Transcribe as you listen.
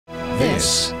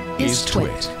This is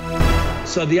TWiT.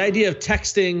 So the idea of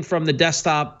texting from the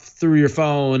desktop through your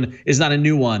phone is not a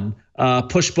new one.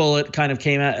 Pushbullet kind of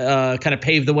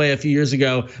paved the way a few years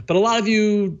ago, but a lot of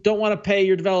you don't want to pay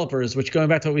your developers, which, going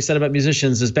back to what we said about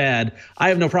musicians, is bad. I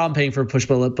have no problem paying for a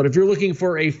Pushbullet, but if you're looking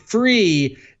for a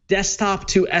free desktop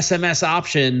to SMS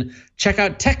option, check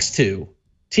out Textto,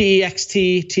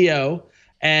 Textto.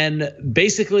 And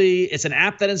basically, it's an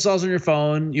app that installs on your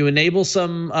phone. You enable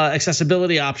some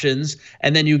accessibility options,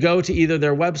 and then you go to either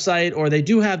their website, or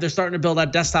they're starting to build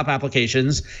out desktop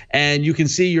applications, and you can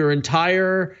see your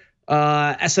entire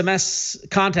SMS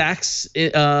contacts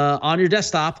on your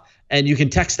desktop, and you can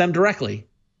text them directly.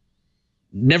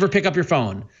 Never pick up your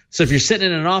phone. So if you're sitting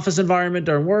in an office environment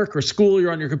during work or school,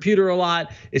 you're on your computer a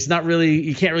lot, you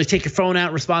can't really take your phone out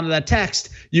and respond to that text.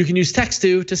 You can use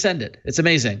Textto to send it. It's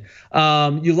amazing.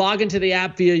 You log into the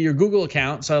app via your Google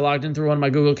account. So I logged in through one of my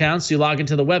Google accounts. You log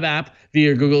into the web app via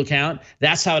your Google account.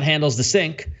 That's how it handles the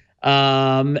sync.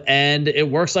 And it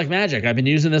works like magic. I've been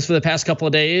using this for the past couple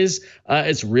of days.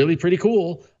 It's really pretty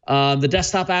cool. The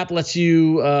desktop app lets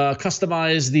you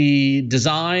customize the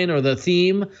design or the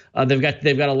theme. They've got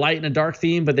a light and a dark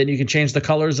theme, but then you can change the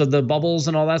colors of the bubbles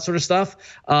and all that sort of stuff.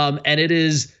 And it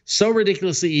is so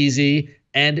ridiculously easy,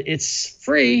 and it's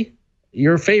free.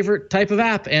 Your favorite type of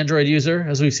app, Android user,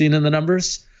 as we've seen in the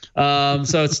numbers.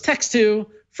 So it's Textto,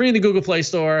 free in the Google Play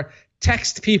Store.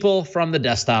 Text people from the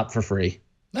desktop for free.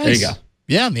 Nice. There you go.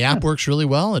 Yeah, and the app works really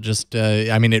well. It just,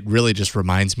 it really just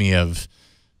reminds me of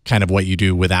kind of what you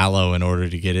do with Allo in order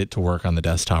to get it to work on the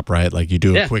desktop, right? Like you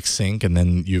do a quick sync, and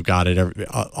then you've got it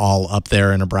all up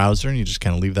there in a browser, and you just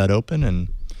kind of leave that open,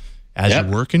 and as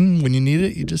you're working, when you need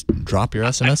it, you just drop your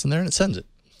SMS in there and it sends it.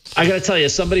 I got to tell you,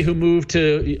 somebody who moved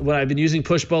to, when I've been using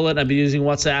Pushbullet, I've been using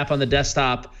WhatsApp on the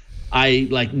desktop, I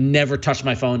never touch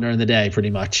my phone during the day, pretty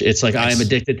much. It's like I am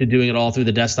addicted to doing it all through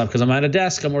the desktop because I'm at a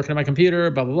desk, I'm working on my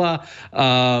computer, blah, blah,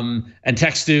 blah. And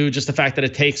Textto, just the fact that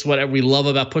it takes what we love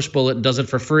about Pushbullet and does it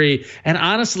for free. And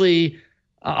honestly,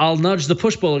 I'll nudge the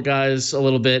Pushbullet guys a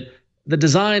little bit. The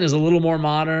design is a little more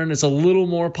modern. It's a little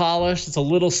more polished. It's a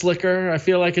little slicker. I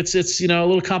feel like it's a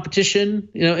little competition,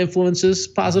 influences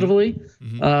positively.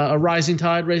 Mm-hmm. A rising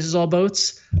tide raises all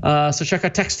boats. So check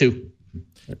out Textto.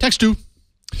 Textto.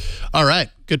 All right.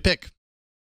 Good pick.